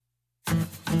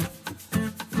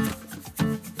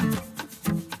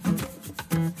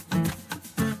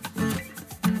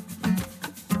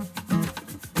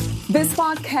This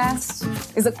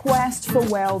podcast is a quest for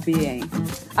well-being,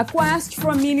 a quest for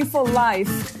a meaningful life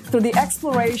through the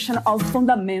exploration of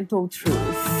fundamental truth.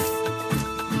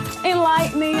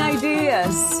 Enlightening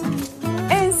ideas,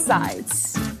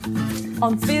 insights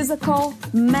on physical,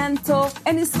 mental,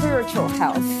 and spiritual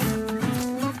health.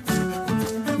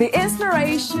 The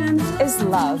inspiration is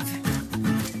love.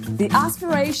 The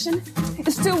aspiration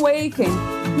is to awaken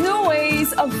new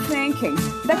ways of thinking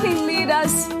that can lead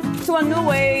us to a new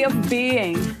way of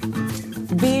being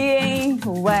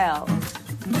well.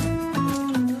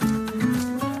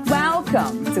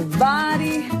 Welcome to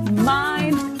Body,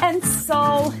 Mind, and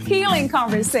Soul Healing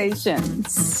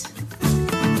Conversations.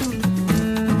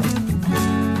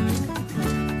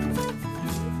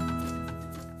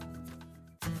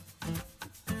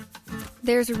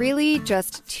 There's really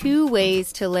just two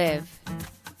ways to live: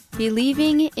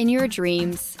 believing in your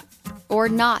dreams or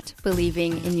not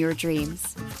believing in your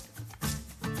dreams.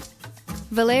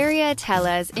 Valeria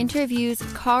Teles interviews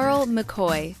Carl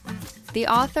McCoy, the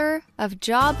author of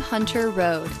Job Hunter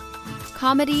Road,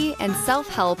 Comedy and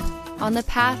Self-Help on the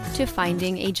Path to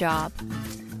Finding a Job.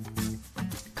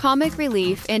 Comic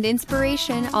relief and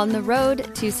inspiration on the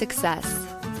road to success.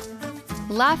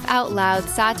 Laugh-out-loud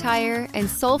satire and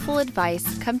soulful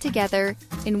advice come together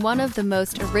in one of the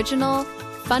most original,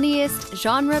 funniest,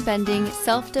 genre-bending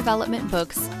self-development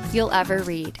books you'll ever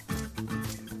read.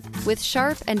 With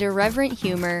sharp and irreverent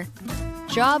humor,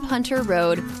 Job Hunter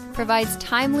Road provides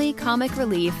timely comic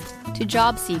relief to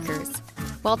job seekers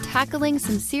while tackling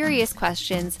some serious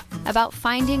questions about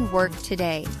finding work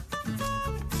today.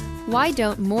 Why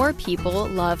don't more people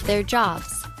love their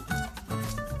jobs?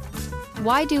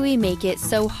 Why do we make it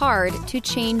so hard to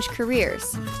change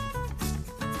careers?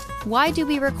 Why do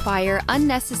we require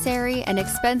unnecessary and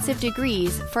expensive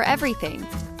degrees for everything?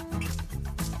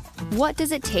 What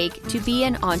does it take to be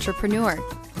an entrepreneur?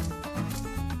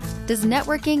 Does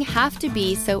networking have to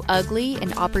be so ugly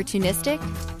and opportunistic?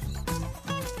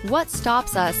 What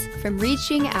stops us from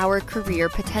reaching our career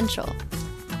potential?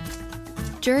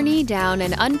 Journey down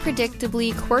an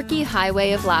unpredictably quirky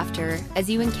highway of laughter as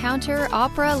you encounter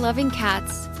opera-loving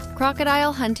cats,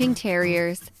 crocodile-hunting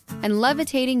terriers, and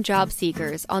levitating job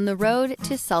seekers on the road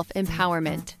to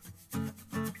self-empowerment.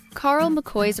 Carl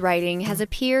McCoy's writing has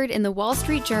appeared in the Wall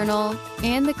Street Journal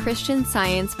and the Christian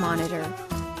Science Monitor.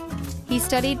 He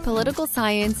studied political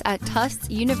science at Tufts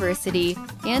University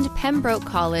and Pembroke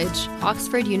College,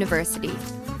 Oxford University.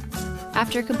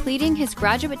 After completing his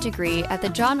graduate degree at the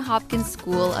Johns Hopkins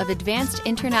School of Advanced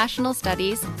International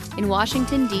Studies in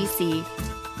Washington, D.C.,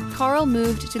 Carl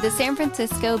moved to the San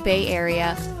Francisco Bay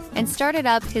Area and started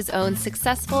up his own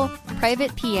successful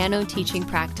private piano teaching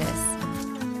practice.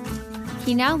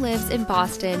 He now lives in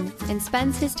Boston and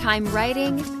spends his time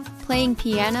writing, playing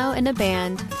piano in a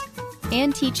band,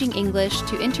 and teaching English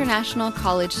to international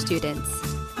college students.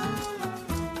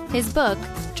 His book,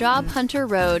 Job Hunter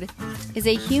Road, is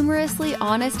a humorously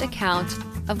honest account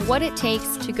of what it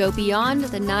takes to go beyond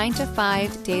the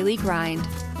 9-to-5 daily grind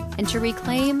and to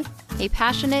reclaim a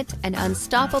passionate and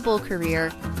unstoppable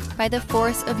career by the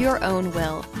force of your own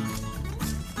will.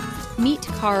 Meet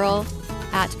Carl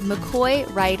at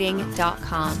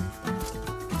McCoyWriting.com.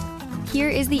 Here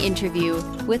is the interview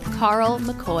with Carl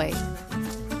McCoy.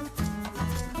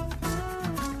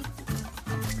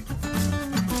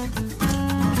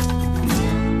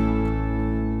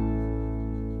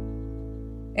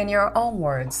 In your own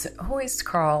words, who is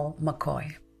Carl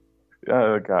McCoy?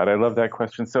 Oh God, I love that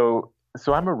question. So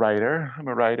I'm a writer.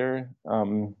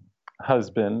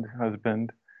 Husband,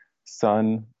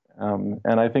 son,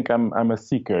 and I think I'm a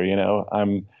seeker. You know,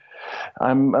 I'm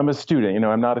a student. You know,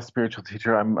 I'm not a spiritual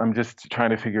teacher. I'm just trying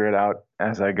to figure it out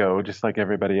as I go, just like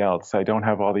everybody else. I don't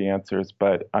have all the answers,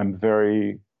 but I'm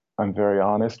very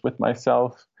honest with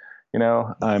myself. You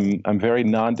know, I'm very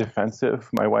non-defensive.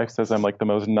 My wife says I'm like the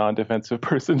most non-defensive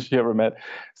person she ever met.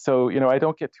 So, you know, I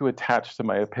don't get too attached to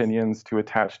my opinions, too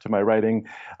attached to my writing.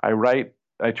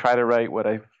 I try to write what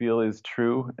I feel is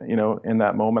true. You know, in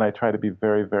that moment, I try to be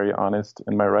very, very honest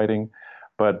in my writing.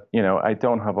 But, you know, I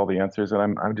don't have all the answers, and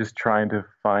I'm just trying to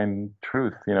find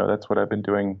truth. You know, that's what I've been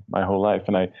doing my whole life.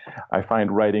 And I find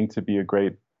writing to be a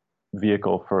great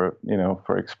vehicle for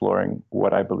exploring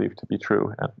what I believe to be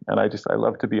true. And I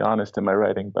love to be honest in my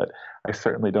writing, but I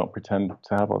certainly don't pretend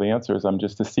to have all the answers. I'm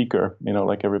just a seeker, you know,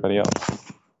 like everybody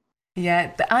else.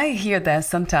 Yeah, I hear that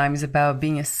sometimes about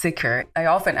being a seeker. I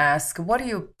often ask, what are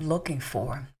you looking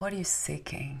for? What are you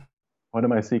seeking? What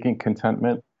am I seeking?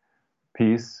 Contentment,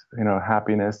 peace, you know,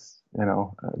 happiness,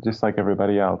 just like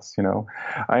everybody else.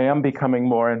 I am becoming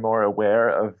more and more aware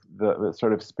of the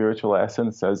sort of spiritual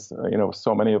essence, as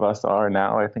so many of us are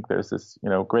now. I think there's this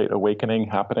great awakening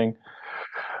happening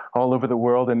all over the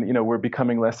world, and we're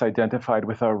becoming less identified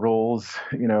with our roles,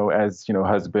 as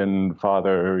husband,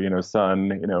 father,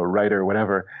 son, writer,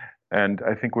 whatever. And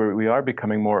I think we are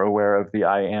becoming more aware of the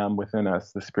I am within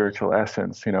us, the spiritual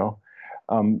essence.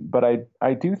 But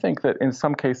I do think that in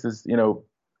some cases,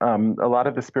 a lot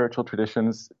of the spiritual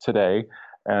traditions today,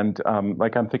 and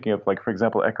like I'm thinking of, like, for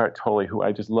example, Eckhart Tolle, who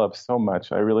I just love so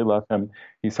much. I really love him.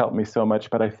 He's helped me so much.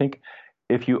 But I think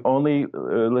if you only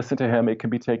listen to him, it can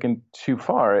be taken too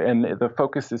far, and the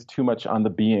focus is too much on the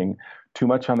being, too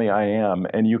much on the I am,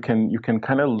 and you can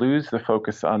kind of lose the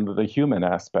focus on the human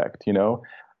aspect.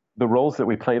 The roles that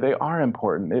we play, they are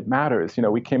important. It matters.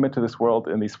 We came into this world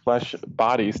in these flesh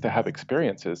bodies to have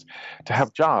experiences, to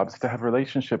have jobs, to have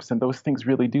relationships, and those things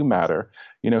really do matter.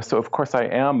 So of course I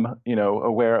am,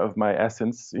 aware of my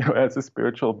essence, as a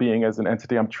spiritual being, as an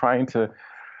entity. I'm trying to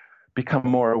become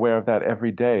more aware of that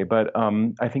every day. But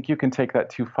I think you can take that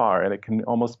too far, and it can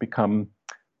almost become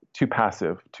too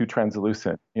passive, too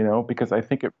translucent, because I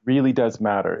think it really does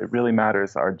matter. It really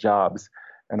matters, our jobs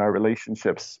and our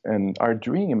relationships and our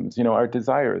dreams, our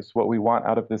desires, what we want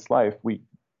out of this life. We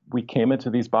came into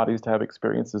these bodies to have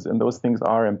experiences, and those things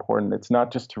are important. It's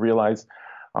not just to realize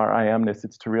our I amness,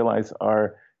 it's to realize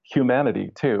our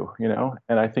humanity too,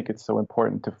 and I think it's so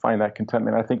important to find that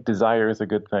contentment. I think desire is a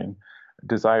good thing.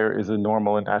 Desire is a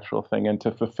normal and natural thing, and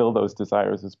to fulfill those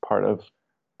desires is part of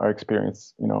our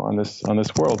experience, on this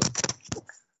world.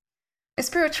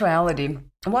 Spirituality,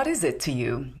 what is it to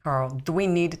you, Carl? Do we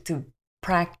need to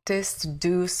practice to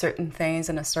do certain things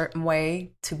in a certain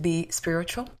way to be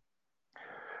spiritual?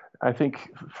 I think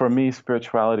for me,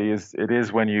 spirituality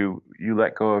is when you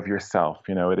let go of yourself.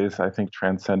 It is, I think,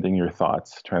 transcending your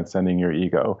thoughts, transcending your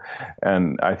ego,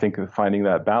 and I think finding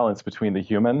that balance between the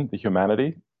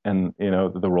humanity, and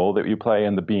the role that you play,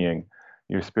 and the being,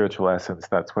 your spiritual essence.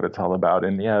 That's what it's all about.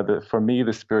 And for me,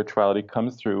 the spirituality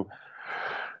comes through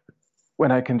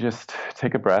when I can just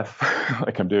take a breath,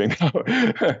 like I'm doing now,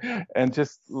 and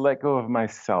just let go of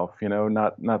myself.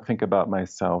 Not think about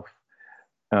myself,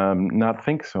 not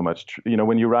think so much.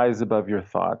 When you rise above your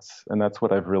thoughts, and that's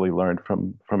what I've really learned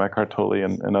from Eckhart Tolle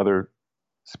and other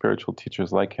spiritual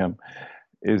teachers like him,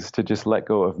 is to just let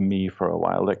go of me for a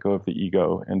while, let go of the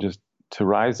ego, and just to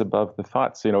rise above the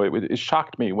thoughts. It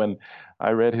shocked me when I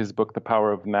read his book, The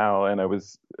Power of Now, and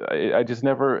I just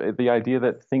never, the idea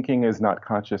that thinking is not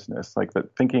consciousness, like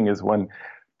that thinking is one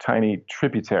tiny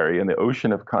tributary in the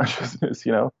ocean of consciousness,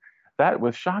 that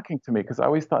was shocking to me, because I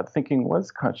always thought thinking was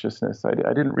consciousness. I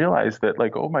didn't realize that,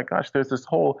 like, oh my gosh, there's this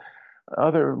whole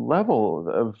other level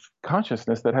of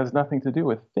consciousness that has nothing to do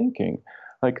with thinking.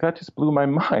 Like, that just blew my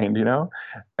mind,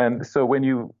 And so when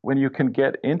you can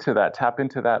get into that, tap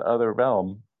into that other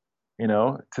realm,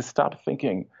 to stop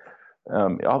thinking,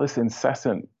 all this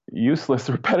incessant, useless,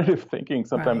 repetitive thinking,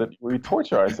 sometimes that we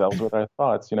torture ourselves with our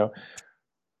thoughts,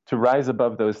 to rise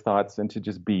above those thoughts and to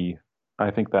just be.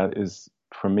 I think that is,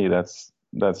 for me, that's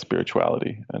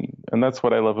spirituality. And that's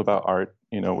what I love about art,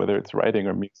 whether it's writing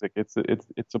or music. It's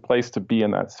a place to be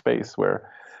in that space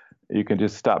where you can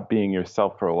just stop being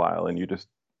yourself for a while and you just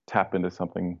tap into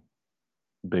something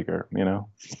bigger,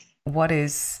 What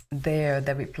is there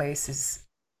that replaces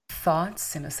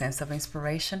thoughts in a sense of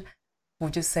inspiration?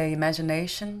 Would you say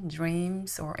imagination,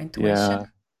 dreams, or intuition?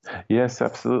 Yeah. Yes,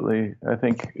 absolutely. I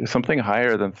think something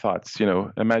higher than thoughts,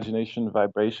 imagination,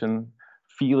 vibration,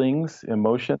 feelings,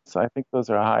 emotions. I think those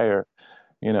are higher,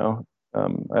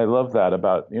 I love that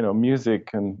about, music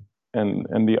and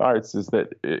the arts, is that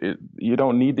you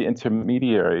don't need the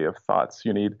intermediary of thoughts.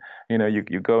 You need,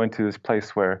 you go into this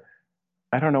place where,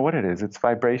 I don't know what it is. It's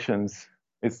vibrations,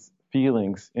 it's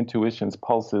feelings, intuitions,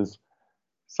 pulses,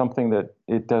 something that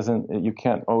you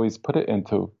can't always put it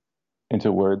into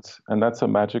words. And that's a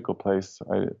magical place.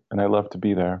 I love to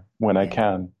be there when I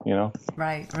can,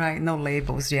 Right. No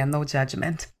labels. Yeah. No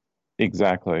judgment.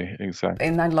 Exactly.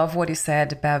 And I love what you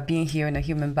said about being here in a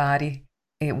human body.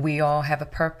 We all have a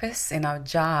purpose, and our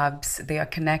jobs, they are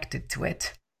connected to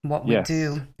it. What we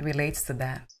do relates to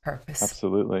that purpose.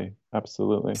 Absolutely.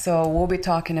 So we'll be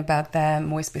talking about that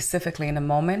more specifically in a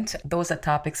moment. Those are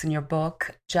topics in your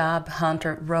book, Job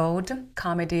Hunter Road,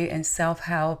 Comedy and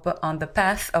Self-Help on the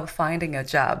Path of Finding a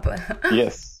Job.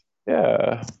 Yes.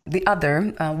 Yeah. The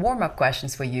other warm-up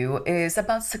questions for you is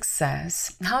about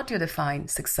success. How do you define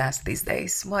success these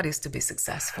days? What is to be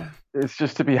successful? It's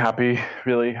just to be happy,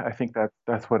 really. I think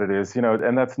that's what it is,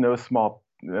 and that's no small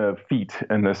feet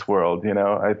in this world.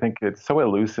 I think it's so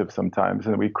elusive sometimes,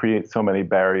 and we create so many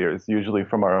barriers, usually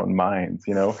from our own minds.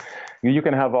 You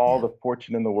can have all the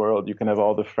fortune in the world, you can have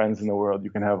all the friends in the world, you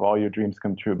can have all your dreams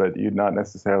come true, but you're not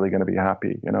necessarily going to be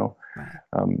happy.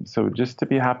 So just to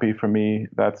be happy, for me,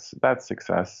 that's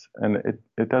success, and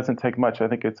it doesn't take much. I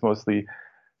think it's mostly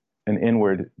an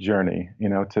inward journey,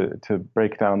 to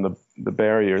break down the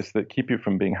barriers that keep you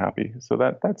from being happy. So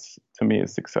that's to me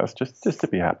is success. Just to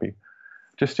be happy,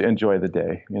 just to enjoy the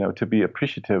day, to be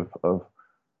appreciative of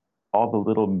all the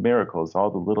little miracles, all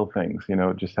the little things,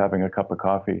 just having a cup of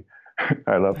coffee.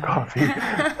 I love coffee,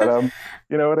 but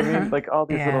you know what I mean? Like all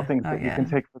these little things that you can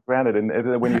take for granted.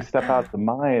 And when you step out of the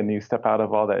mind, you step out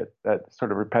of all that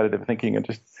sort of repetitive thinking and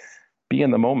just be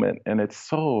in the moment. And it's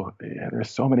there's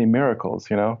so many miracles,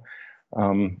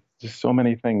 just so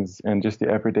many things in just the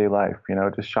everyday life,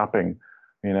 just shopping,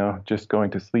 just going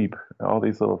to sleep, all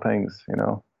these little things,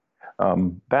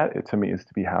 that to me is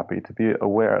to be happy, to be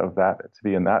aware of that, to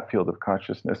be in that field of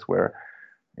consciousness where,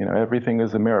 everything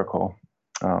is a miracle.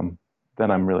 Then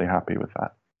I'm really happy with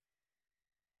that.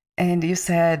 And you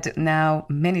said now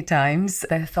many times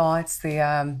the thoughts,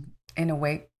 in a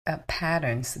way,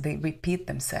 patterns, they repeat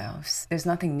themselves. There's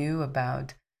nothing new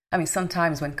about,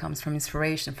 sometimes when it comes from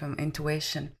inspiration, from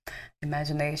intuition,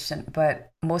 imagination,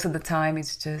 but most of the time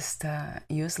it's just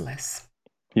useless.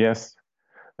 Yes.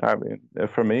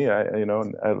 For me, and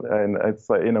it's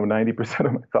like 90%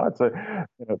 of my thoughts are,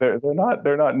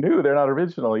 they're not new, they're not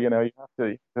original. You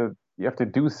have to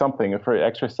do something for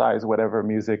exercise, whatever,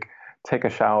 music, take a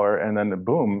shower, and then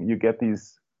boom, you get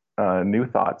these new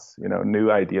thoughts, new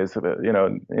ideas of it,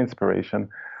 inspiration.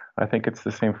 I think it's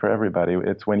the same for everybody.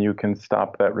 It's when you can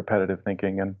stop that repetitive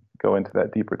thinking and go into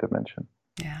that deeper dimension.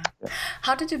 Yeah.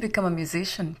 How did you become a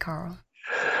musician, Carl?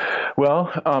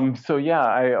 Well,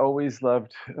 I always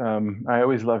loved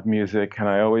music, and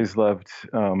I always loved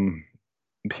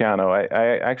piano.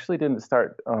 I actually didn't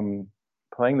start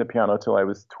playing the piano till I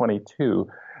was 22,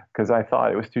 because I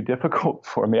thought it was too difficult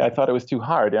for me. I thought it was too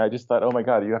hard. I just thought, oh my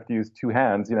God, you have to use two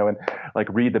hands, and like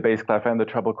read the bass clef and the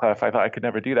treble clef. I thought I could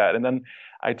never do that. And then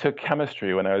I took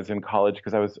chemistry when I was in college,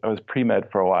 because I was pre-med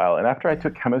for a while. And after I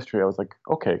took chemistry, I was like,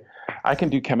 okay, I can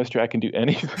do chemistry. I can do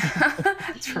anything.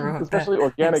 True. Especially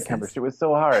organic chemistry. It was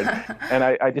so hard. And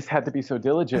I just had to be so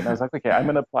diligent. And I was like, okay, I'm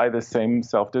going to apply the same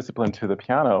self-discipline to the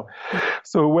piano.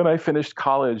 So when I finished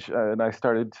college and I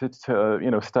started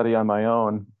to study on my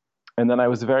own, and then I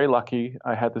was very lucky.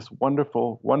 I had this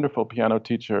wonderful, wonderful piano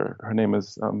teacher. Her name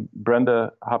is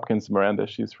Brenda Hopkins Miranda.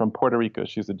 She's from Puerto Rico.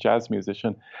 She's a jazz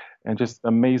musician and just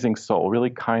amazing soul, really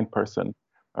kind person.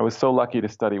 I was so lucky to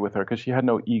study with her because she had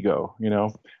no ego,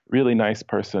 really nice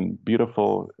person,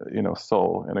 beautiful,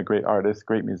 soul, and a great artist,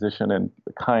 great musician, and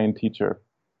a kind teacher.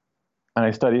 And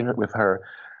I studied with her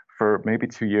for maybe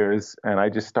 2 years, and I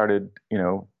just started,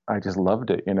 I just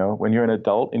loved it. When you're an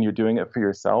adult and you're doing it for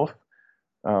yourself,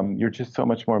 you're just so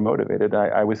much more motivated.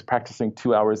 I was practicing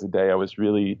 2 hours a day. I was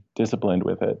really disciplined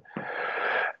with it.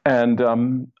 And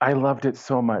I loved it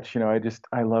so much.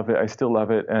 I love it. I still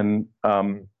love it. And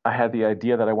I had the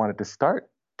idea that I wanted to start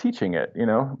teaching it,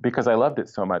 because I loved it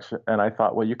so much. And I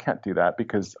thought, well, you can't do that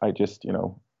because I just,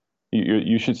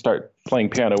 you should start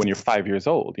playing piano when you're 5 years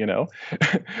old,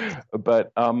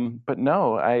 But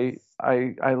no,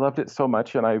 I loved it so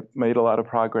much, and I made a lot of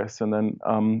progress. And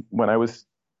then when I was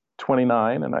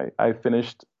 29 and I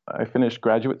finished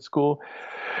graduate school,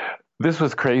 this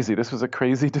was crazy. This was a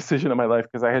crazy decision in my life,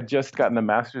 because I had just gotten a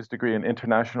master's degree in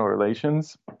international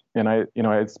relations, and I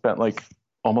had spent like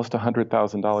almost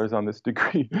 $100,000 on this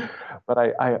degree, but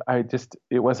I just,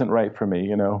 it wasn't right for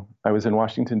me. I was in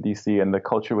Washington, D.C., and the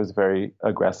culture was very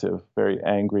aggressive, very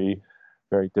angry,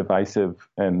 very divisive,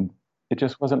 and it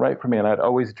just wasn't right for me. And I'd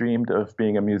always dreamed of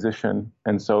being a musician.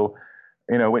 And so,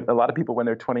 when, a lot of people, when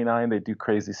they're 29, they do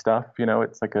crazy stuff,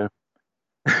 it's like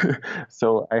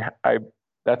so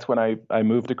that's when I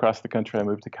moved across the country. I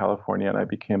moved to California and I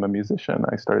became a musician.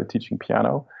 I started teaching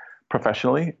piano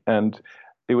professionally, and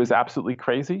it was absolutely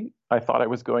crazy. I thought I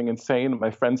was going insane.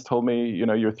 My friends told me,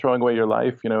 you're throwing away your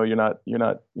life. You're not,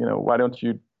 why don't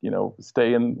you,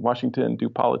 stay in Washington and do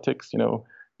politics?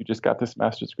 You just got this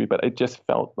master's degree. But it just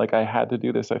felt like I had to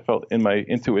do this. I felt in my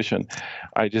intuition.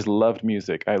 I just loved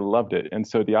music. I loved it. And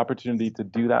so the opportunity to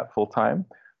do that full time,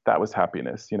 that was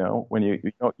happiness. When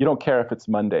you don't care if it's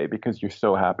Monday, because you're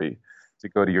so happy to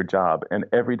go to your job, and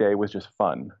every day was just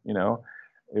fun.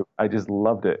 I just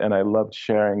loved it, and I loved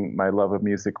sharing my love of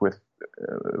music with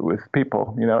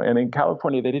people. And in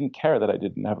California, they didn't care that I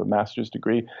didn't have a master's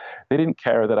degree. They didn't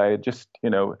care that I had just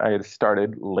I had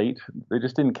started late. They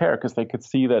just didn't care, because they could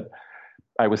see that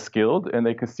I was skilled, and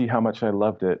they could see how much I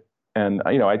loved it. And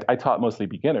I taught mostly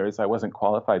beginners. I wasn't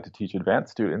qualified to teach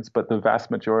advanced students, but the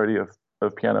vast majority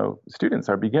of piano students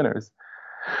are beginners.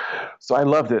 So I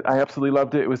loved it. I absolutely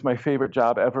loved it. It was my favorite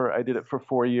job ever. I did it for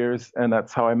 4 years, and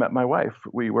that's how I met my wife.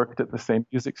 We worked at the same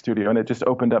music studio, and it just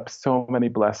opened up so many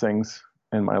blessings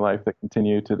in my life that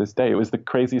continue to this day. It was the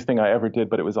craziest thing I ever did,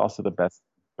 but it was also the best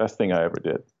thing I ever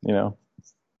did, you know?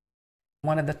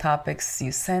 One of the topics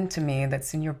you sent to me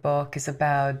that's in your book is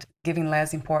about giving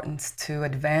less importance to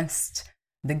advanced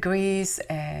degrees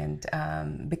and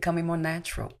becoming more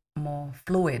natural, more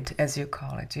fluid, as you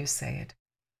call it, you say it.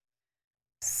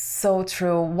 So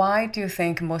true. Why do you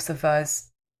think most of us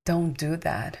don't do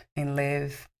that and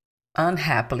live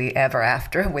unhappily ever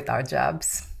after with our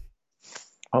jobs?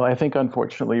 Well, I think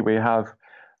unfortunately we have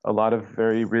a lot of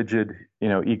very rigid,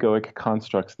 egoic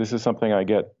constructs. This is something I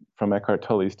get from Eckhart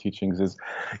Tolle's teachings is,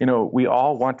 we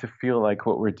all want to feel like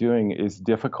what we're doing is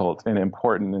difficult and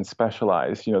important and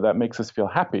specialized. That makes us feel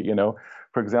happy.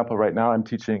 For example, right now I'm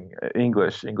teaching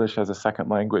English as a second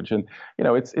language. And,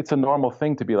 it's a normal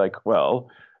thing to be like, well,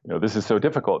 this is so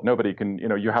difficult. Nobody can,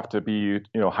 you have to be,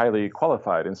 highly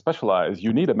qualified and specialized.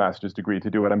 You need a master's degree to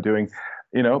do what I'm doing,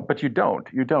 but you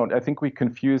don't. I think we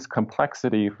confuse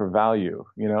complexity for value,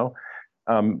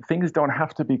 things don't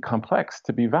have to be complex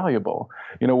to be valuable.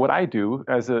 What I do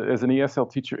as an ESL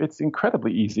teacher, it's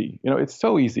incredibly easy. It's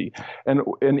so easy,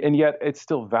 and yet it's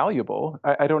still valuable.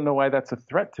 I don't know why that's a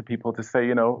threat to people to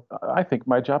say, I think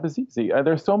my job is easy.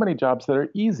 There's so many jobs that are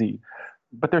easy,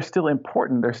 but they're still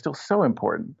important. They're still so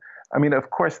important. I mean,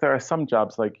 of course, there are some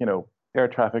jobs like, air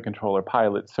traffic controller,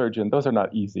 pilot, surgeon. Those are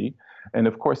not easy, and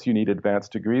of course, you need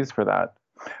advanced degrees for that.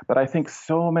 But I think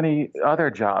so many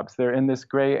other jobs, they're in this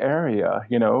gray area,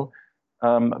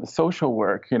 social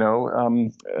work,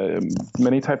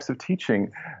 many types of teaching,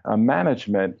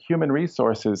 management, human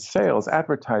resources, sales,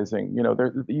 advertising.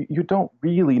 You don't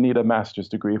really need a master's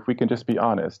degree if we can just be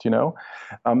honest.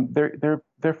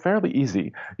 They're fairly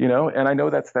easy, and I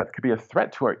know that could be a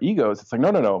threat to our egos. It's like,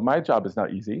 no, my job is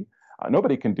not easy.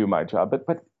 Nobody can do my job,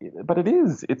 but it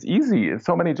is. It's easy.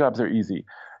 So many jobs are easy.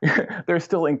 They're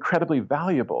still incredibly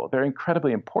valuable. They're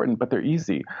incredibly important, but they're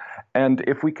easy. And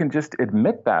if we can just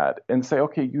admit that and say,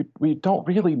 okay, we don't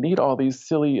really need all these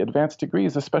silly advanced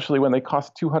degrees, especially when they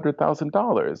cost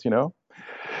 $200,000.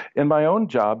 In my own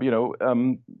job,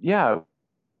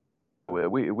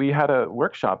 we had a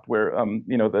workshop where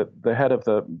the head of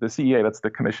the CEA, that's the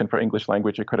Commission for English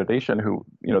Language Accreditation, who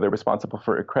they're responsible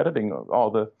for accrediting all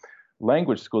the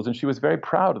language schools, and she was very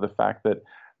proud of the fact that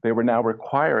they were now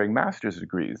requiring master's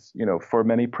degrees, for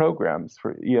many programs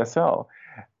for ESL.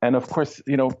 And of course,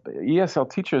 ESL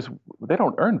teachers, they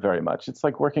don't earn very much. It's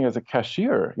like working as a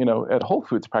cashier, at Whole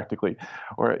Foods practically,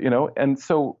 or, and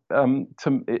so, and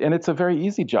it's a very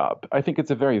easy job. I think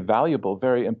it's a very valuable,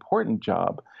 very important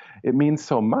job. It means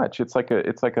so much. It's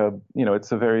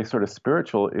a very sort of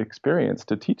spiritual experience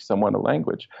to teach someone a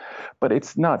language, but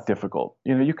it's not difficult.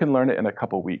 You can learn it in a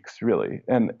couple weeks, really.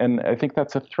 And I think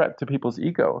that's a threat to people's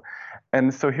ego.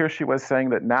 And so here she was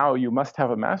saying that now you must have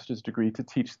a master's degree to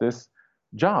teach this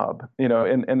job,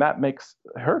 and that makes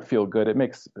her feel good. It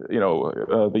makes,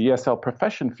 the ESL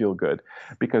profession feel good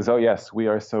because, oh yes, we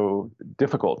are so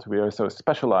difficult. We are so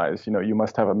specialized. You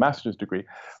must have a master's degree.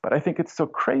 But I think it's so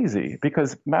crazy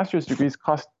because master's degrees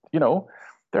cost, they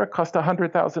cost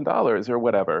 $100,000 or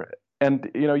whatever.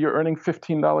 And, you're earning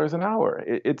 $15 an hour.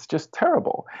 It's just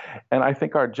terrible. And I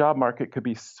think our job market could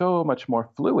be so much more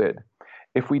fluid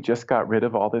if we just got rid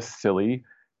of all this silly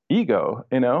ego,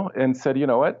 and said, you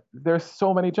know what, there's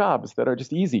so many jobs that are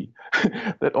just easy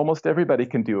that almost everybody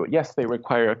can do. Yes, they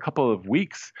require a couple of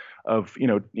weeks of,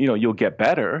 you'll get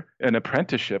better, an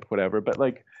apprenticeship, whatever. But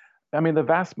the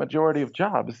vast majority of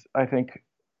jobs, I think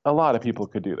a lot of people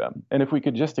could do them. And if we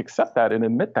could just accept that and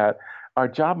admit that, our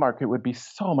job market would be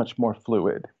so much more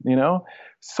fluid,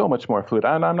 so much more fluid.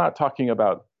 And I'm not talking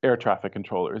about air traffic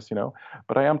controllers,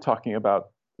 but I am talking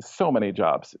about so many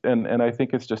jobs. And I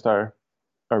think it's just our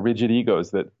rigid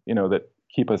egos that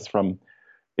keep us from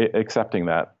accepting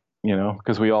that,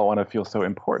 because we all want to feel so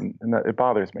important, and that it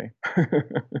bothers me.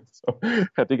 So I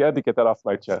had to get that off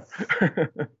my chest.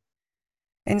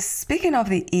 And speaking of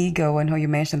the ego, I know you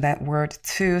mentioned that word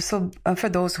too. So for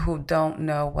those who don't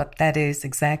know what that is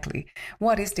exactly,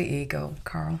 what is the ego,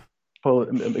 Carl? Well,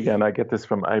 again, I get this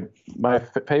from my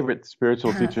favorite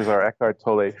spiritual teachers are Eckhart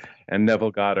Tolle and Neville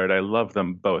Goddard. I love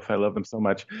them both. I love them so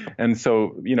much. And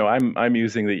so, I'm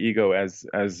using the ego as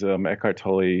Eckhart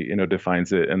Tolle,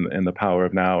 defines it in The Power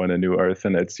of Now and A New Earth.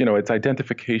 And it's, it's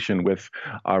identification with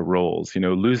our roles,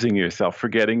 losing yourself,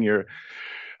 forgetting your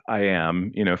I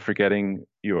am, forgetting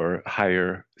your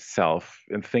higher self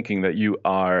and thinking that you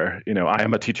are, I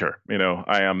am a teacher,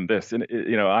 I am this, and,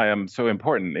 I am so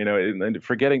important, and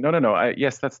forgetting, no,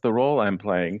 yes, that's the role I'm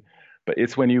playing. But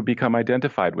it's when you become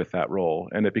identified with that role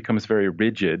and it becomes very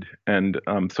rigid. And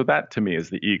so that to me is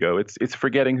the ego. It's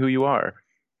forgetting who you are,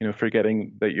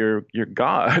 forgetting that you're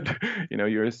God,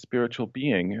 you're a spiritual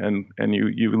being, and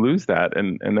you lose that,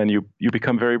 and then you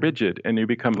become very rigid, and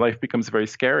life becomes very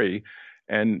scary,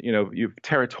 and you're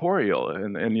territorial,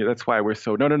 and that's why we're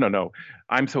so no,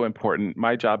 I'm so important,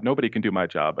 my job, nobody can do my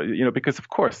job, because of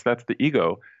course that's the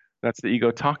ego. That's the ego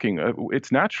talking.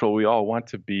 It's natural. We all want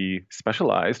to be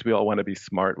specialized. We all want to be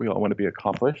smart. We all want to be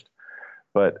accomplished.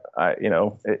 But I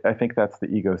think that's the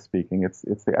ego speaking. It's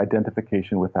the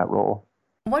identification with that role.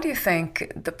 What do you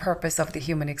think the purpose of the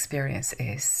human experience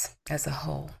is as a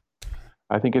whole?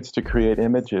 I think it's to create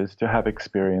images, to have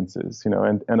experiences,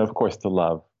 and of course to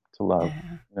love,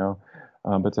 yeah.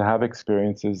 But to have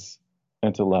experiences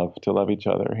and to love each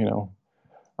other,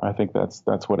 I think that's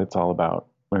what it's all about,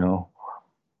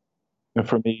 And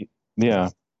for me, yeah.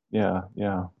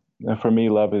 And for me,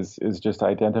 love is just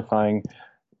identifying,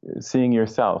 seeing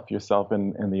yourself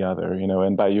in the other,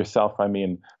 and by yourself, I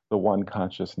mean the one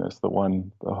consciousness, the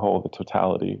whole, the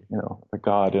totality, the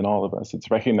God in all of us. It's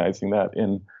recognizing that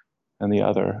in the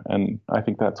other. And I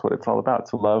think that's what it's all about,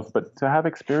 to love, but to have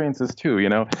experiences too,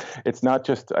 It's not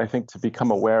just, I think, to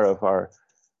become aware of our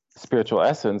spiritual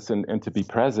essence and to be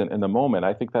present in the moment.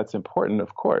 I think that's important,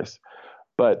 of course.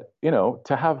 But,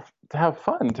 to have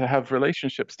fun, to have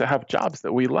relationships, to have jobs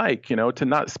that we like, to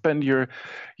not spend your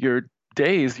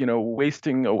days,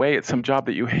 wasting away at some job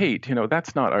that you hate,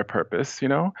 that's not our purpose,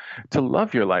 to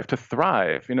love your life, to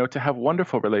thrive, to have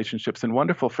wonderful relationships and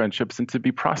wonderful friendships, and to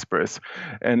be prosperous,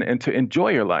 and to enjoy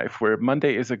your life, where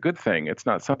Monday is a good thing. It's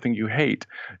not something you hate,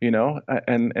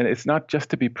 and it's not just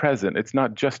to be present. It's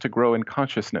not just to grow in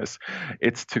consciousness.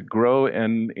 It's to grow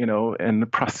in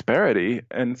prosperity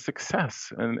and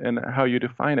success, and how you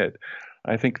define it.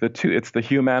 I think the two, it's the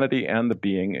humanity and the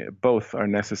being, both are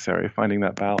necessary, finding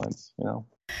that balance,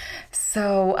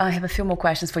 So I have a few more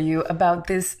questions for you about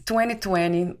this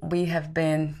 2020. We have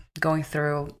been going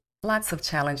through lots of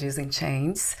challenges and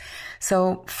changes.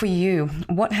 So for you,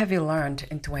 what have you learned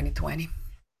in 2020?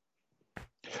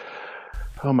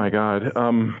 Oh my God.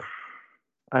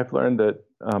 I've learned that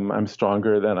I'm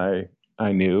stronger than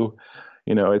I knew.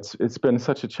 It's been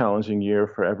such a challenging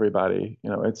year for everybody.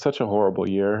 It's such a horrible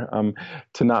year.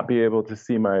 To not be able to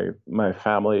see my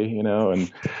family,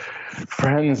 and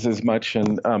friends as much,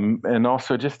 and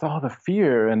also just all the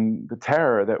fear and the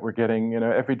terror that we're getting,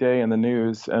 every day in the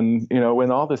news. And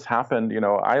when all this happened,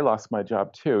 I lost my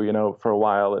job too. For a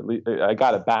while, at least I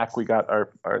got it back. We got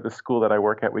the school that I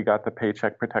work at. We got the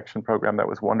Paycheck Protection Program. That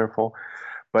was wonderful.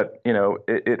 But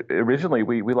it originally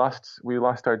we lost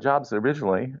our jobs.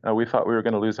 Originally, we thought we were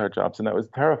going to lose our jobs, and that was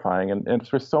terrifying. And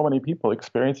for so many people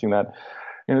experiencing that,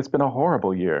 it's been a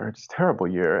horrible year, just terrible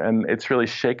year, and it's really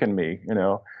shaken me.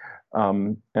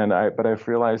 But I've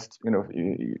realized,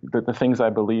 that the things I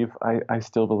believe, I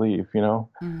still believe.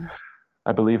 Mm.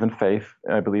 I believe in faith.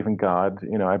 I believe in God.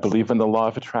 I believe in the law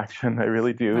of attraction. I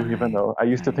really do, even though I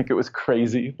used to think it was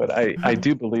crazy, but I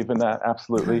do believe in that,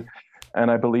 absolutely. And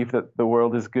I believe that the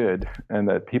world is good and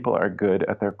that people are good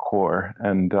at their core.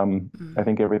 And I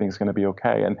think everything's going to be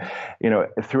okay. And,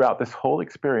 throughout this whole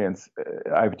experience,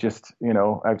 I've just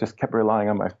kept relying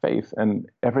on my faith, and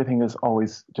everything has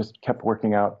always just kept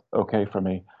working out okay for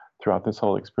me throughout this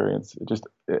whole experience. Just,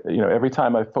 every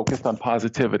time I focused on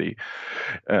positivity,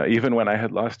 even when I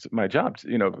had lost my job,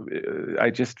 I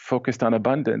just focused on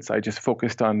abundance. I just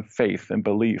focused on faith and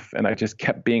belief, and I just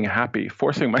kept being happy,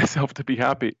 forcing myself to be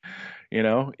happy,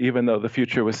 even though the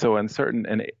future was so uncertain,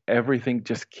 and everything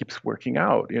just keeps working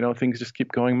out. Things just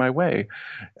keep going my way.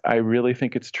 I really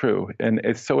think it's true. And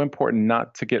it's so important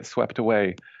not to get swept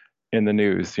away in the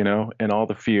news, and all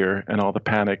the fear and all the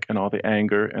panic and all the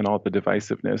anger and all the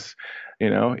divisiveness.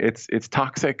 It's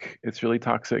toxic. It's really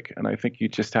toxic. And I think you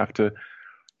just have to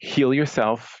heal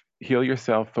yourself,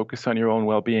 focus on your own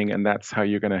well-being, and that's how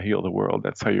you're going to heal the world.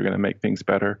 That's how you're going to make things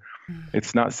better.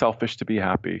 It's not selfish to be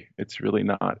happy. It's really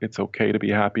not. It's okay to be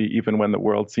happy even when the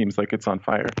world seems like it's on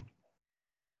fire.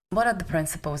 What are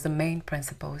the main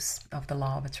principles of the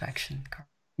law of attraction?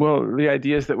 Well, the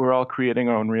idea is that we're all creating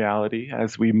our own reality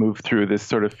as we move through this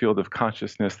sort of field of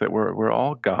consciousness, that we're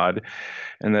all God,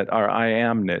 and that our I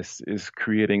amness is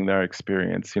creating their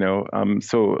experience.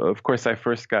 So of course I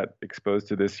first got exposed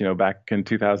to this, back in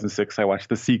 2006. I watched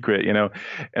The Secret,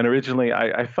 and originally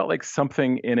I felt like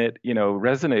something in it,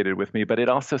 resonated with me, but it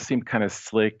also seemed kind of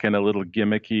slick and a little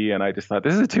gimmicky, and I just thought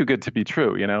this is too good to be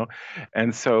true.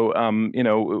 And so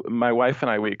my wife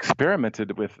and I, we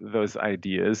experimented with those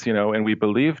ideas, and we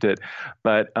believed it,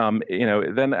 but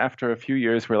then after a few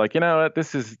years we're like, what,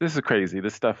 this is crazy.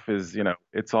 This stuff is,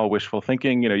 it's all wishful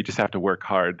thinking. You just have to work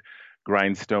hard,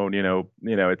 grindstone.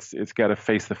 It's got to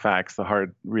face the facts, the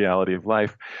hard reality of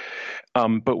life.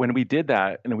 But when we did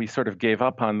that and we sort of gave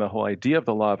up on the whole idea of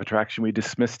the law of attraction, we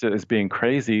dismissed it as being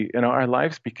crazy. Our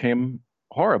lives became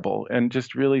horrible and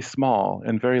just really small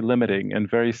and very limiting and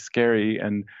very scary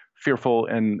and fearful,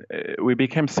 and we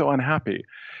became so unhappy.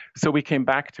 So we came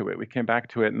back to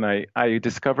it. And I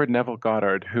discovered Neville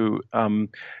Goddard, who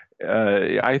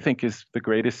I think is the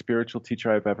greatest spiritual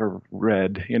teacher I've ever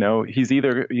read. He's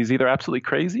either absolutely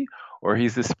crazy or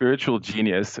he's a spiritual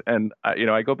genius. And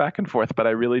I go back and forth, but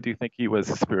I really do think he was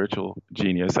a spiritual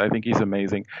genius. I think he's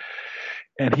amazing,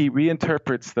 and he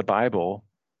reinterprets the Bible,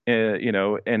 in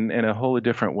a whole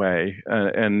different way,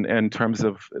 and in terms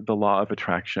of the law of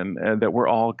attraction, and that we're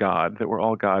all God,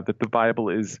 that the Bible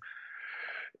is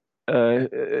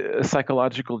a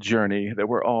psychological journey, that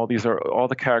all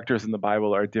the characters in the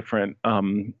Bible are different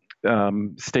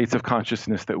states of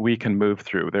consciousness that we can move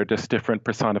through. They're just different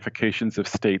personifications of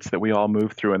states that we all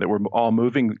move through, and that we're all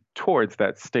moving towards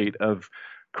that state of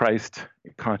Christ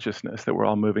consciousness, that we're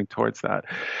all moving towards that.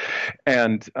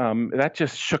 And that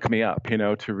just shook me up,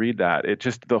 to read that.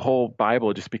 The whole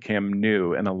Bible just became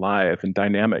new and alive and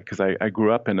dynamic, because I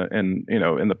grew up in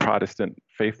the Protestant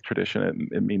faith tradition.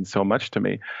 It means so much to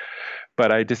me.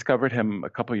 But I discovered him a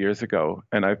couple years ago,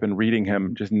 and I've been reading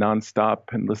him just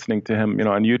nonstop and listening to him,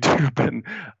 on YouTube. And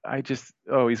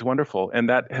he's wonderful. And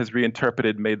that has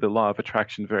made the law of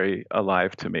attraction very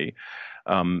alive to me.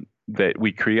 That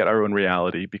we create our own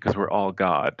reality because we're all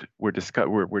God. We're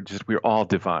all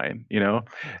divine,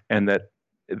 and that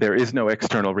there is no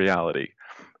external reality,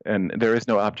 and there is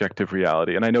no objective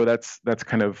reality. And I know that's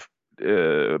kind of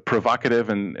provocative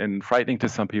and frightening to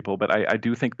some people, but I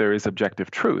do think there is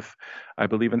objective truth. I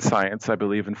believe in science. I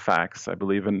believe in facts. I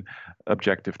believe in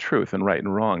objective truth and right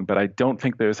and wrong. But I don't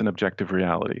think there's an objective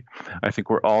reality. I think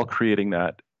we're all creating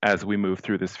that as we move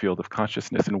through this field of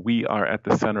consciousness, and we are at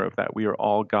the center of that. We are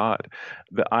all God.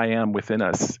 The I am within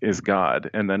us is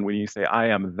God. And then when you say I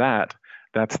am that,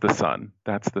 that's the Son.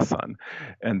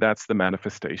 And that's the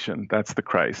manifestation. That's the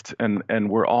Christ. And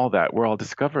we're all that. We're all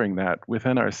discovering that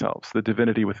within ourselves, the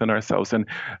divinity within ourselves. And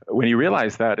when you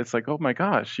realize that, it's like, oh my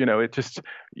gosh,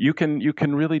 you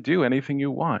can really do anything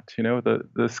you want.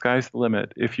 The sky's the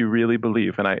limit if you really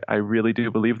believe. And I really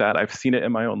do believe that. I've seen it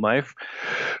in my own life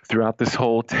throughout this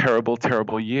whole terrible,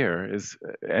 terrible year. Is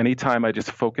anytime I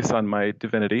just focus on my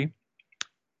divinity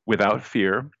without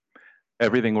fear,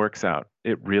 everything works out.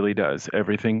 It really does.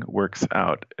 Everything works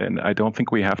out. And I don't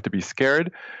think we have to be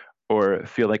scared or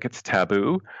feel like it's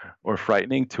taboo or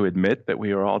frightening to admit that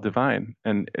we are all divine,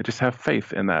 and just have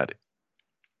faith in that.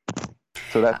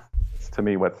 So that's to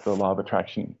me what's the law of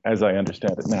attraction as I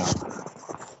understand it now.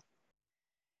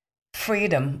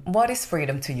 Freedom. What is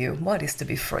freedom to you? What is to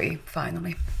be free,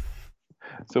 finally?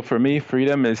 So for me,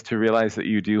 freedom is to realize that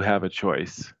you do have a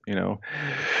choice.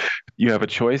 You have a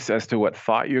choice as to what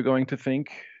thought you're going to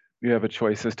think. You have a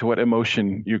choice as to what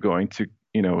emotion you're going to,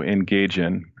 engage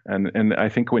in. And I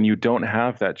think when you don't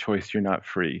have that choice, you're not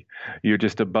free. You're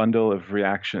just a bundle of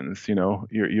reactions.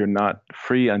 You're not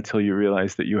free until you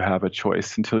realize that you have a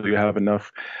choice, until you have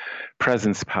enough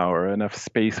presence power, enough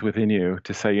space within you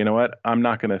to say, you know what, I'm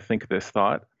not going to think this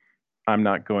thought. I'm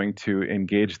not going to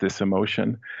engage this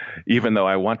emotion, even though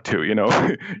I want to,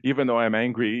 even though I'm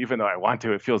angry, even though I want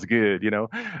to, it feels good, to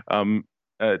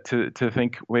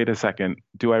think, wait a second,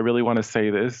 do I really want to say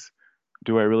this?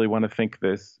 Do I really want to think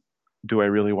this? Do I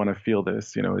really want to feel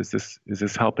this? Is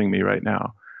this helping me right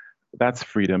now? That's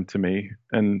freedom to me.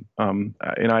 And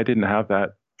I didn't have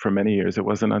that for many years. It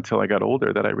wasn't until I got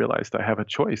older that I realized I have a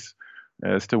choice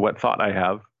as to what thought I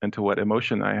have and to what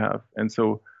emotion I have. And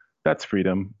so that's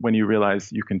freedom, when you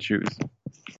realize you can choose.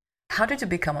 How did you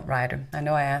become a writer? I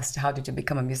know I asked, how did you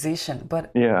become a musician? But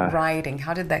writing,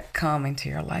 how did that come into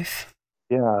your life?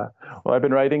 Yeah. Well, I've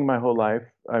been writing my whole life.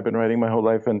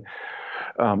 And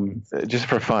just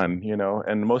for fun,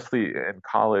 and mostly in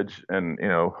college and,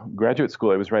 graduate school,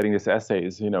 I was writing these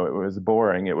essays. It was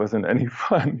boring. It wasn't any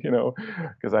fun,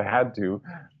 because I had to.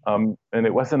 And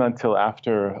it wasn't until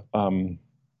after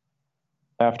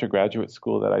after graduate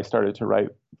school that I started to write,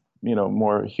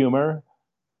 more humor,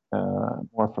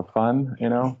 more for fun,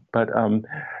 But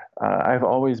I've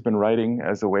always been writing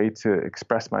as a way to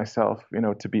express myself,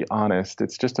 to be honest.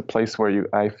 It's just a place where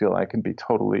I feel I can be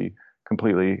totally,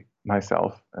 completely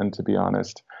myself and to be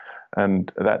honest.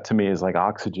 And that to me is like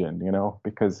oxygen,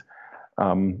 because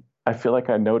I feel like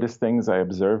I notice things, I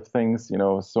observe things,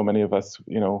 so many of us,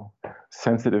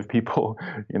 sensitive people,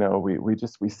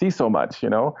 we see so much,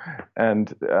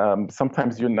 and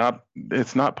sometimes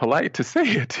it's not polite to say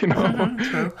it, Mm-hmm,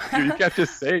 true.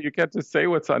 you can't just say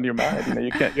what's on your mind,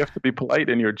 you have to be polite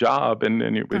in your job and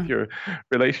with your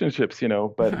relationships,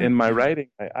 but in my writing,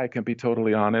 I can be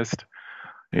totally honest.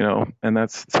 And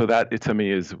that it, to me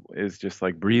is just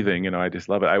like breathing. I just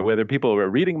love it. Whether people were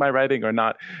reading my writing or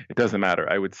not, it doesn't matter.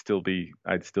 I'd still be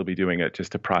doing it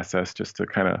just to process, just to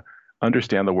kind of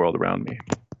understand the world around me.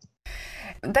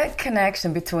 That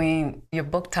connection between your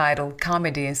book title,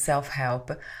 Comedy and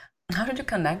Self-Help, how did you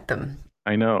connect them?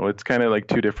 I know it's kind of like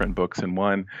two different books in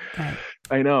one. Right.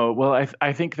 I know. Well,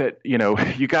 I think that,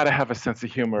 you got to have a sense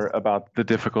of humor about the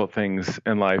difficult things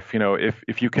in life.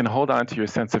 If you can hold on to your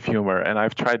sense of humor, and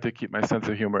I've tried to keep my sense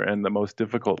of humor in the most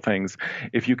difficult things,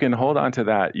 if you can hold on to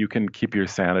that, you can keep your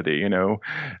sanity,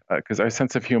 because our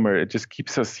sense of humor, it just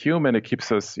keeps us human. It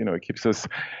keeps us,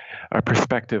 our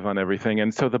perspective on everything.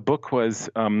 And so the book was,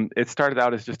 it started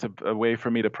out as just a way for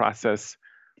me to process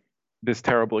this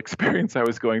terrible experience I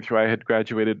was going through. I had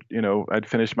graduated, I'd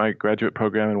finished my graduate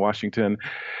program in Washington,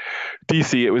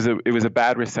 D.C. It was a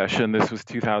bad recession. This was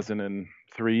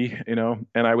 2003,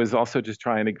 and I was also just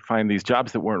trying to find these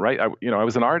jobs that weren't right. I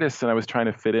was an artist and I was trying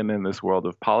to fit in this world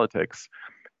of politics,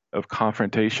 of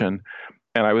confrontation,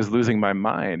 and I was losing my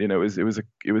mind. It was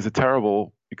a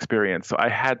terrible experience. So I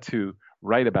had to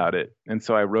write about it. And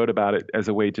so I wrote about it as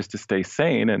a way just to stay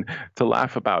sane and to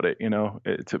laugh about it.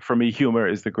 For me, humor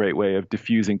is the great way of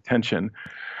diffusing tension.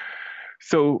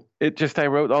 So I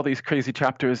wrote all these crazy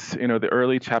chapters, the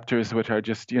early chapters, which are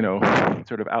just,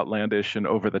 sort of outlandish and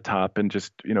over the top and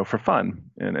just, for fun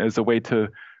and as a way to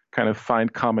kind of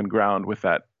find common ground with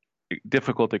that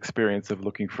difficult experience of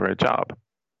looking for a job.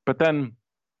 But then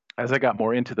as I got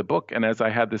more into the book and as I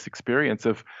had this experience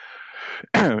of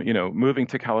moving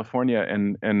to California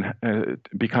and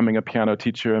becoming a piano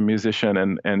teacher, a musician,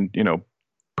 and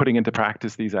putting into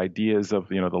practice these ideas of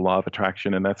the law of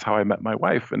attraction, and that's how I met my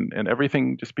wife, and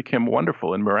everything just became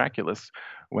wonderful and miraculous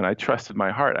when I trusted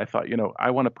my heart. I thought, I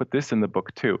want to put this in the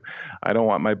book too. I don't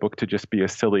want my book to just be a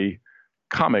silly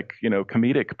comic,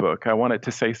 comedic book. I want it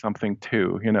to say something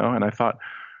too, and I thought,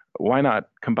 why not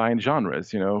combine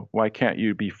genres? Why can't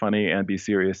you be funny and be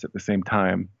serious at the same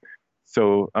time?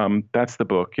 So that's the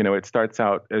book. It starts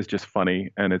out as just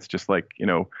funny, and it's just like,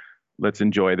 let's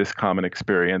enjoy this common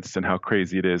experience and how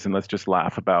crazy it is, and let's just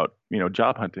laugh about,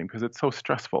 job hunting because it's so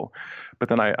stressful. But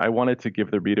then I wanted to give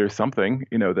the reader something,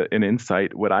 an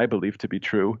insight, what I believe to be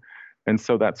true. And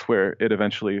so that's where it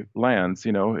eventually lands.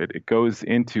 It goes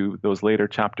into those later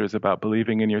chapters about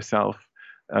believing in yourself,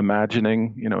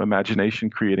 imagination,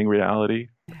 creating reality,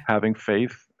 having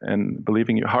faith, and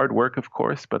believing your hard work, of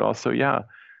course, but also,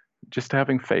 just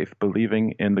having faith,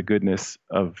 believing in the goodness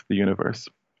of the universe,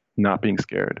 not being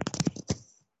scared.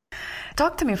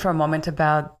 Talk to me for a moment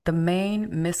about the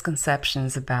main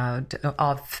misconceptions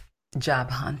of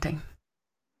job hunting.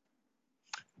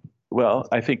 Well,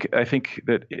 I think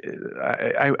that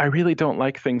I really don't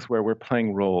like things where we're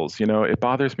playing roles. It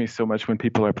bothers me so much when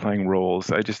people are playing roles.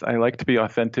 I like to be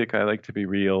authentic. I like to be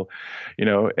real.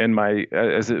 In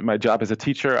my job as a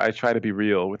teacher, I try to be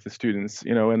real with the students.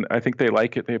 And I think they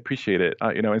like it. They appreciate it.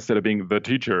 Instead of being the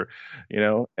teacher.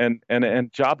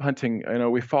 And job hunting.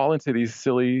 We fall into these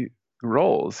silly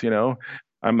roles.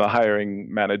 I'm the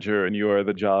hiring manager and you're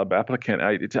the job applicant.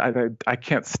 I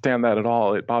can't stand that at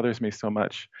all. It bothers me so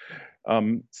much.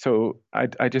 So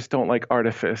I just don't like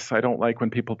artifice. I don't like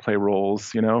when people play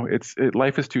roles.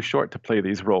 Life is too short to play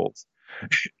these roles.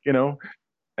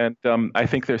 And I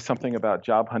think there's something about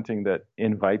job hunting that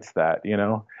invites that.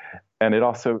 And it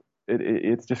also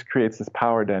it just creates this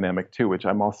power dynamic too, which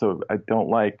I don't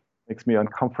like. Makes me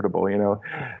uncomfortable,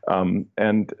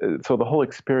 and so the whole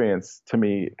experience to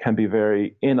me can be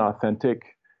very inauthentic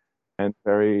and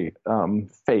very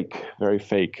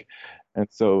fake, and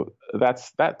so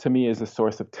that to me is a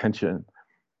source of tension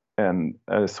and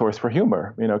a source for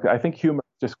humor. I think humor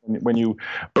is just when you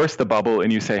burst the bubble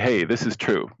and you say, "Hey, this is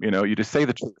true." You just say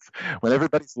the truth when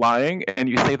everybody's lying, and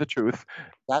you say the truth.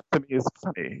 That to me is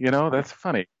funny. That's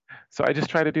funny. So I just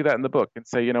try to do that in the book and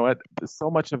say, what, so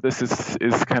much of this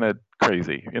is kind of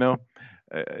crazy,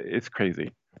 it's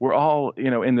crazy. we're all,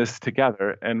 in this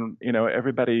together, and,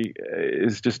 everybody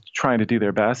is just trying to do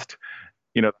their best.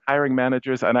 Hiring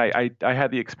managers, and I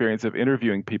had the experience of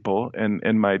interviewing people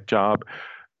in my job,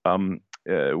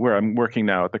 where I'm working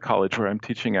now at the college where I'm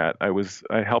teaching at.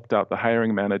 I helped out the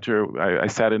hiring manager. I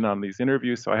sat in on these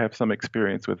interviews, so I have some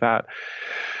experience with that.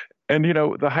 And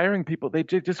the hiring people, they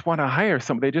just want to hire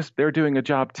someone. They're doing a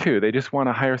job too. They just want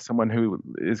to hire someone who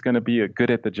is going to be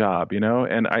good at the job,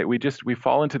 And we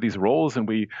fall into these roles, and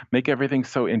we make everything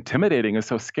so intimidating and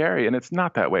so scary. And it's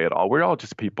not that way at all. We're all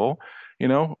just people,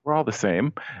 we're all the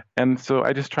same. And so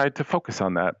I just tried to focus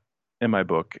on that in my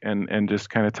book and just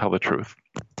kind of tell the truth.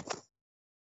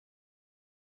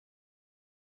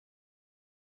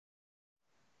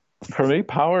 For me,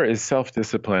 power is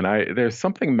self-discipline. There's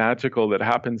something magical that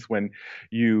happens when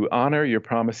you honor your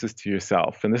promises to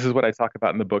yourself. And this is what I talk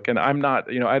about in the book. And I'm not,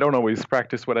 I don't always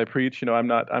practice what I preach.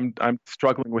 I'm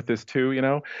struggling with this too,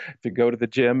 to go to the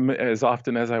gym as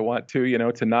often as I want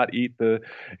to not eat the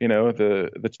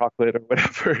chocolate or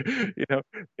whatever,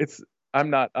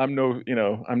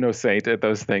 I'm no saint at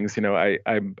those things.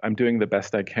 I'm doing the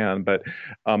best I can. But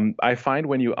I find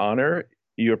when you honor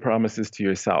your promises to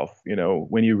yourself,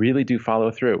 when you really do follow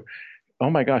through, oh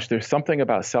my gosh, there's something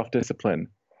about self-discipline.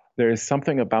 There is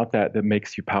something about that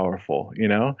makes you powerful,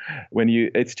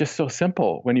 it's just so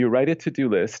simple. When you write a to-do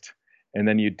list and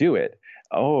then you do it,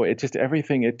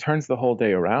 it turns the whole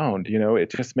day around, it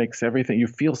just makes everything, you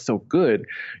feel so good,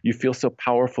 you feel so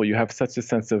powerful, you have such a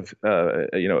sense of,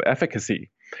 efficacy.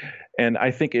 And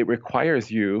I think it requires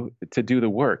you to do the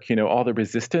work, all the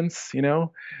resistance,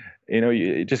 you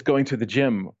just going to the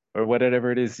gym or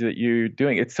whatever it is that you're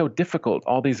doing. It's so difficult.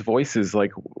 All these voices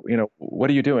like, what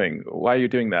are you doing? Why are you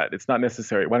doing that? It's not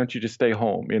necessary. Why don't you just stay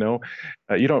home?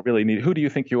 You don't really need, who do you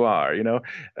think you are?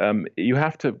 You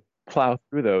have to plow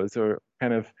through those or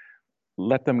kind of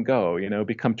let them go,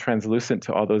 become translucent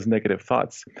to all those negative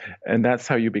thoughts. And that's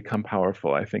how you become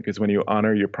powerful, I think, is when you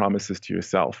honor your promises to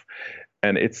yourself.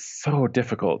 And it's so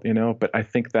difficult, but I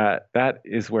think that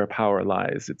is where power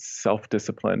lies. It's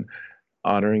self-discipline,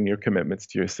 honoring your commitments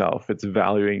to yourself. It's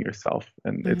valuing yourself.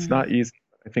 And it's not easy.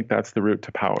 I think that's the route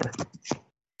to power.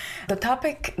 The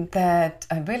topic that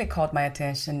really caught my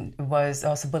attention was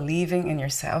also believing in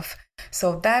yourself.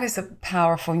 So that is a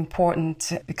powerful,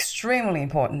 important, extremely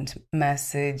important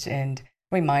message and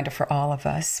reminder for all of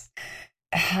us.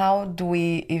 How do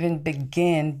we even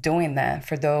begin doing that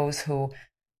for those who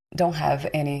don't have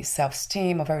any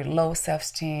self-esteem or very low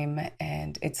self-esteem,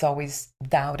 and it's always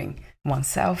doubting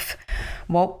oneself?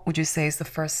 What would you say is the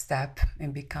first step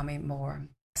in becoming more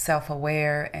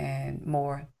self-aware and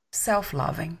more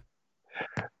self-loving?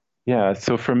 Yeah,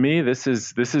 so for me, this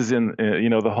is in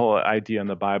the whole idea in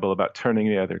the Bible about turning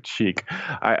the other cheek.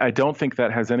 I don't think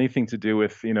that has anything to do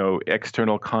with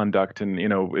external conduct, and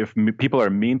if people are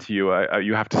mean to you,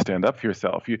 you have to stand up for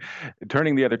yourself.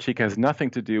 Turning the other cheek has nothing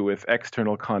to do with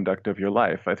external conduct of your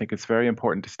life. I think it's very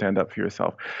important to stand up for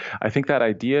yourself. I think that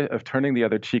idea of turning the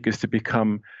other cheek is to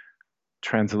become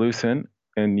translucent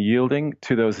and yielding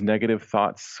to those negative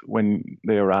thoughts when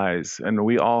they arise. And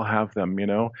we all have them,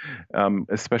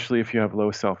 especially if you have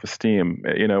low self-esteem,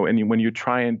 and when you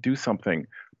try and do something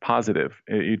positive,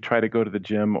 you try to go to the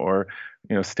gym or,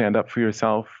 stand up for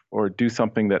yourself or do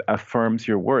something that affirms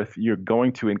your worth, you're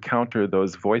going to encounter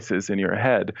those voices in your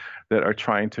head that are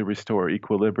trying to restore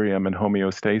equilibrium and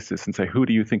homeostasis and say, who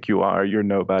do you think you are? You're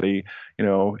nobody.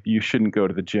 You shouldn't go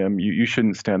to the gym. You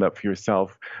shouldn't stand up for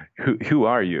yourself. Who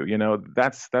are you?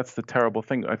 That's the terrible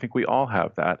thing. I think we all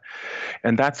have that.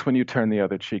 And that's when you turn the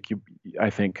other cheek, I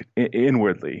think,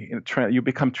 inwardly. You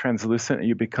become translucent and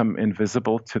you become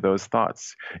invisible to those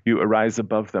thoughts. You arise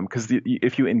above them. Because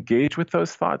if you engage with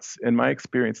those thoughts, in my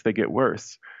experience, they get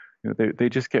worse. They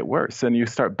just get worse, and you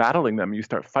start battling them, you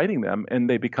start fighting them, and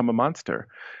they become a monster.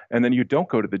 And then you don't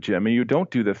go to the gym, and you don't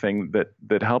do the thing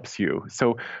that helps you.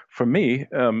 So for me,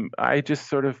 I just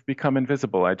sort of become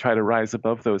invisible. I try to rise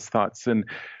above those thoughts, and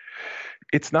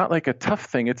it's not like a tough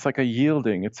thing. It's like a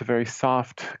yielding. It's a very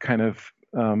soft kind of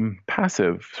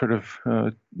passive sort of,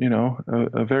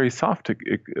 a very soft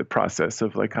process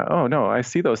of like, oh no, I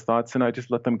see those thoughts, and I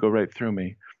just let them go right through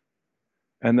me.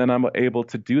 And then I'm able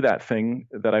to do that thing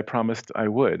that I promised I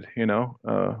would,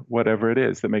 whatever it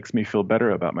is that makes me feel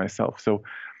better about myself. So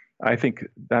I think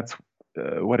that's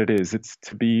what it is. It's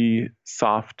to be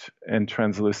soft and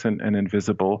translucent and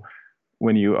invisible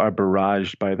when you are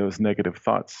barraged by those negative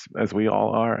thoughts, as we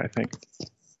all are, I think.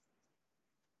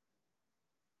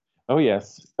 Oh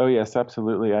yes. Oh yes,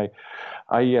 absolutely.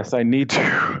 Yes, I need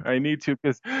to. I need to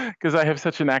because I have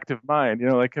such an active mind,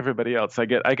 like everybody else. I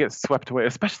get swept away,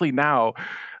 especially now,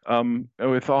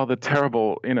 with all the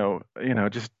terrible,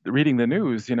 just reading the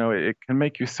news. It can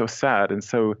make you so sad and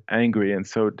so angry and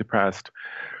so depressed.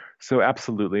 So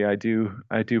absolutely, I do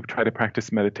try to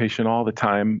practice meditation all the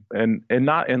time, and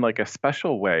not in like a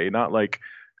special way, not like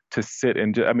to sit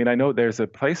and. I mean, I know there's a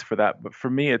place for that, but for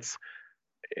me, it's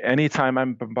anytime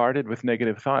I'm bombarded with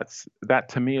negative thoughts, that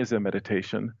to me is a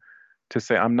meditation to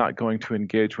say, I'm not going to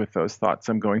engage with those thoughts.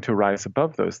 I'm going to rise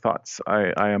above those thoughts.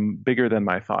 I am bigger than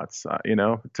my thoughts,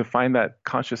 to find that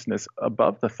consciousness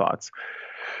above the thoughts.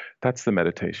 That's the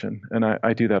meditation. And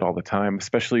I do that all the time,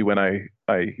 especially when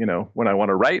when I want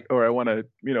to write or I want to,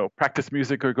 practice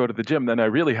music or go to the gym, then I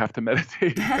really have to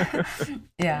meditate.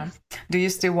 Yeah. Do you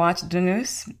still watch the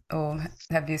news or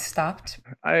have you stopped?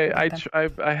 I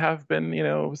have been,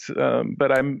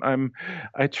 but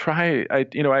I try,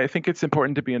 I think it's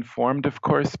important to be informed, of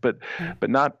course, but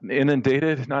not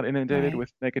inundated Right.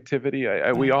 with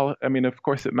negativity. We all, I mean, of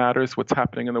course it matters what's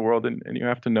happening in the world and you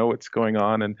have to know what's going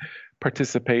on and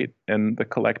participate in the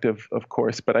collective, of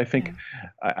course. But I think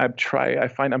I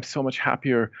find I'm so much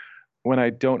happier when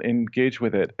I don't engage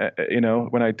with it,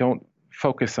 when I don't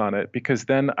focus on it, because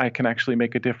then I can actually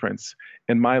make a difference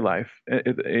in my life.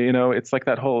 It's like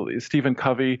that whole Stephen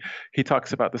Covey, he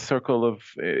talks about the circle of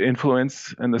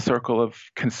influence and the circle of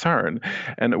concern.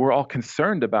 And we're all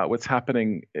concerned about what's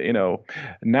happening,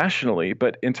 nationally,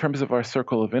 but in terms of our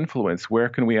circle of influence, where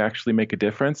can we actually make a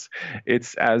difference?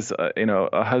 It's as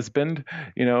a husband,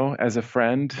 as a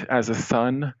friend, as a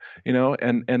son,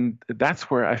 and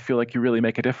that's where I feel like you really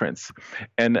make a difference.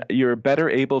 And you're better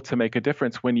able to make a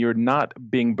difference when you're not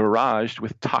being barraged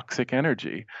with toxic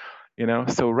energy.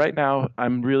 So right now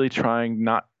I'm really trying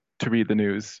not to read the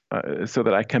news, so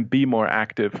that I can be more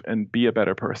active and be a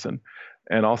better person,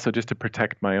 and also just to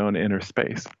protect my own inner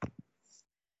space.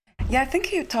 Yeah, I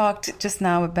think you talked just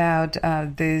now about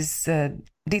this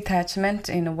detachment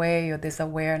in a way, or this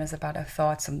awareness about our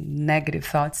thoughts and negative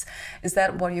thoughts. Is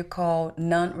that what you call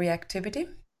non-reactivity?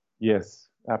 Yes,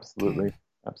 absolutely. Okay.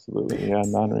 Absolutely. Yeah,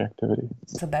 non-reactivity.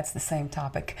 So that's the same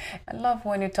topic. I love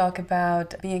when you talk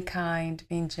about being kind,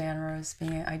 being generous,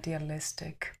 being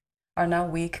idealistic are not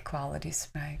weak qualities,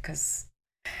 right? Because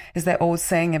is that old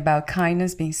saying about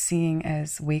kindness being seen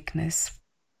as weakness?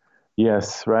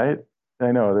 Yes, right.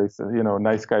 I know they say,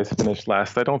 nice guys finish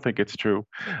last. I don't think it's true.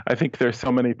 I think there's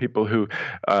so many people who,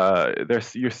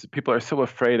 people are so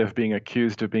afraid of being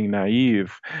accused of being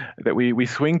naive that we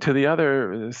swing to the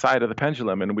other side of the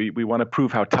pendulum, and we want to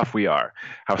prove how tough we are,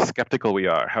 how skeptical we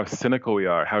are, how cynical we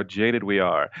are, how jaded we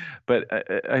are. But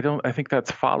I don't. I think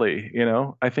that's folly.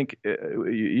 I think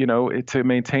to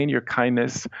maintain your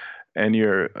kindness and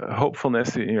your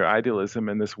hopefulness and your idealism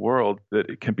in this world, that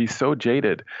it can be so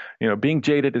jaded. Being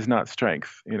jaded is not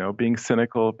strength. Being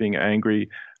cynical, being angry,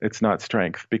 it's not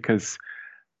strength, because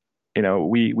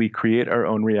we create our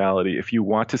own reality. If you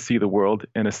want to see the world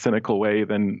in a cynical way,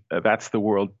 then that's the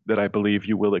world that I believe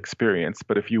you will experience.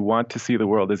 But if you want to see the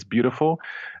world as beautiful,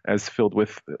 as filled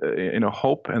with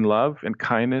hope and love and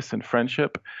kindness and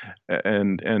friendship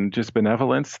and just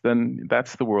benevolence, then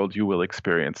that's the world you will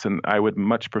experience. And I would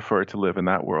much prefer to live in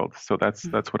that world. So that's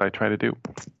what I try to do.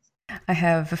 I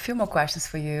have a few more questions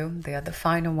for you. They are the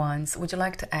final ones. Would you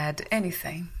like to add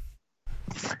anything?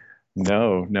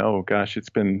 No, gosh, it's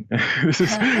been,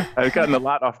 I've gotten a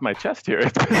lot off my chest here.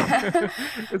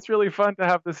 It's really fun to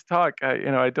have this talk.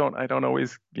 I don't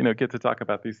always, get to talk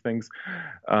about these things,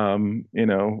 at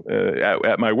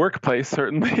my workplace,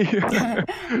 certainly.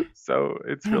 So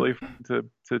it's really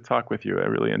fun to talk with you. I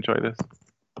really enjoy this.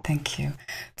 Thank you.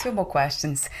 Two more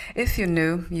questions. If you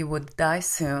knew you would die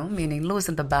soon, meaning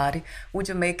losing the body, would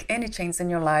you make any change in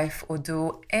your life or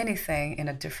do anything in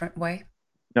a different way?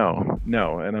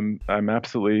 No, and I'm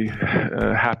absolutely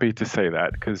happy to say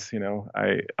that, because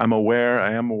I am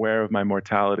aware of my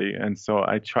mortality, and so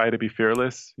I try to be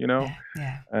fearless, Yeah.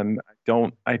 and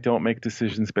I don't make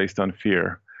decisions based on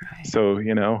fear. Right. So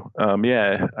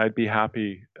I'd be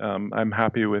happy. I'm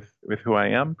happy with who I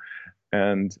am,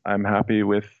 and I'm happy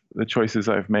with the choices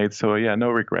I've made. So no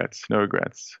regrets.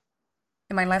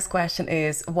 And my last question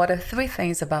is: what are 3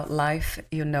 things about life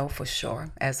you know for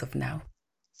sure as of now?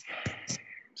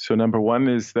 So number 1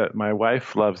 is that my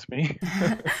wife loves me.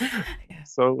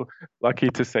 So lucky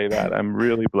to say that. I'm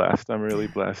really blessed. I'm really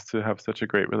blessed to have such a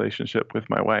great relationship with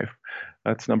my wife.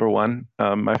 That's number 1.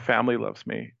 My family loves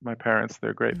me. My parents,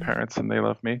 they're great parents, and they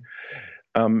love me.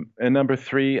 And number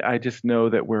 3, I just know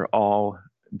that we're all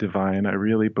divine. I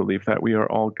really believe that we are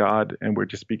all God, and we're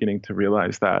just beginning to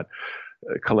realize that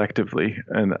collectively.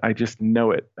 And I just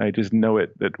know it. I just know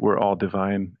it that we're all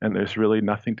divine, and there's really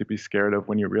nothing to be scared of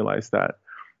when you realize that.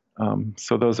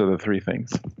 So those are the three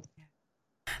things.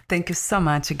 Thank you so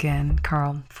much again,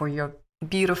 Carl, for your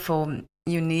beautiful,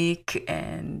 unique,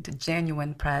 and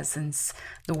genuine presence,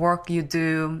 the work you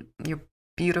do, your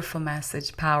beautiful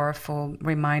message, powerful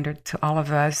reminder to all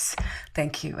of us.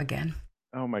 Thank you again.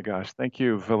 Oh my gosh. Thank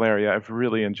you, Valeria. I've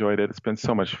really enjoyed it. It's been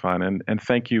so much fun. And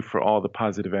thank you for all the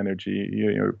positive energy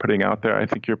you're putting out there. I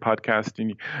think your podcast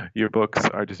and your books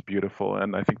are just beautiful.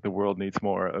 And I think the world needs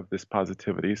more of this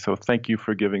positivity. So thank you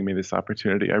for giving me this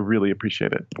opportunity. I really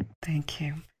appreciate it. Thank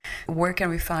you. Where can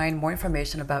we find more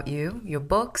information about you, your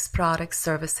books, products,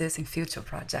 services, and future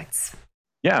projects?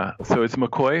 Yeah. So it's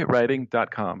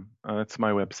McCoyWriting.com. That's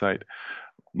my website.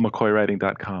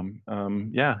 McCoyWriting.com.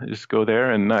 Just go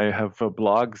there, and I have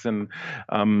blogs and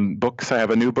books. I have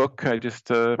a new book I just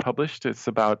published. It's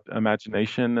about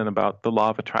imagination and about the law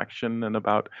of attraction and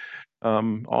about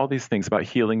all these things about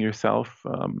healing yourself.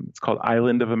 It's called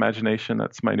Island of Imagination.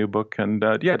 That's my new book. And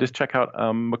just check out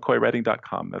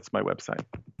McCoyWriting.com. That's my website.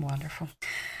 Wonderful.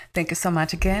 Thank you so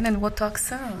much again, and we'll talk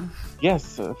soon.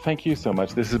 Yes, thank you so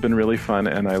much. This has been really fun,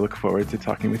 and I look forward to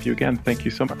talking with you again. Thank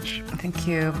you so much. Thank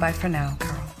you. Bye for now,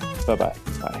 Carl. Bye-bye.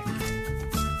 Bye.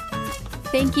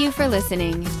 Thank you for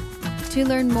listening. To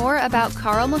learn more about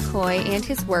Carl McCoy and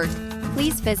his work,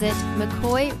 please visit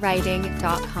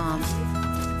McCoyWriting.com.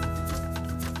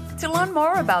 To learn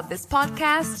more about this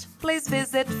podcast, please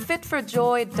visit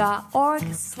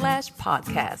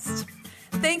fitforjoy.org/podcast.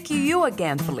 Thank you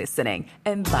again for listening,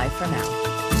 and bye for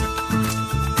now.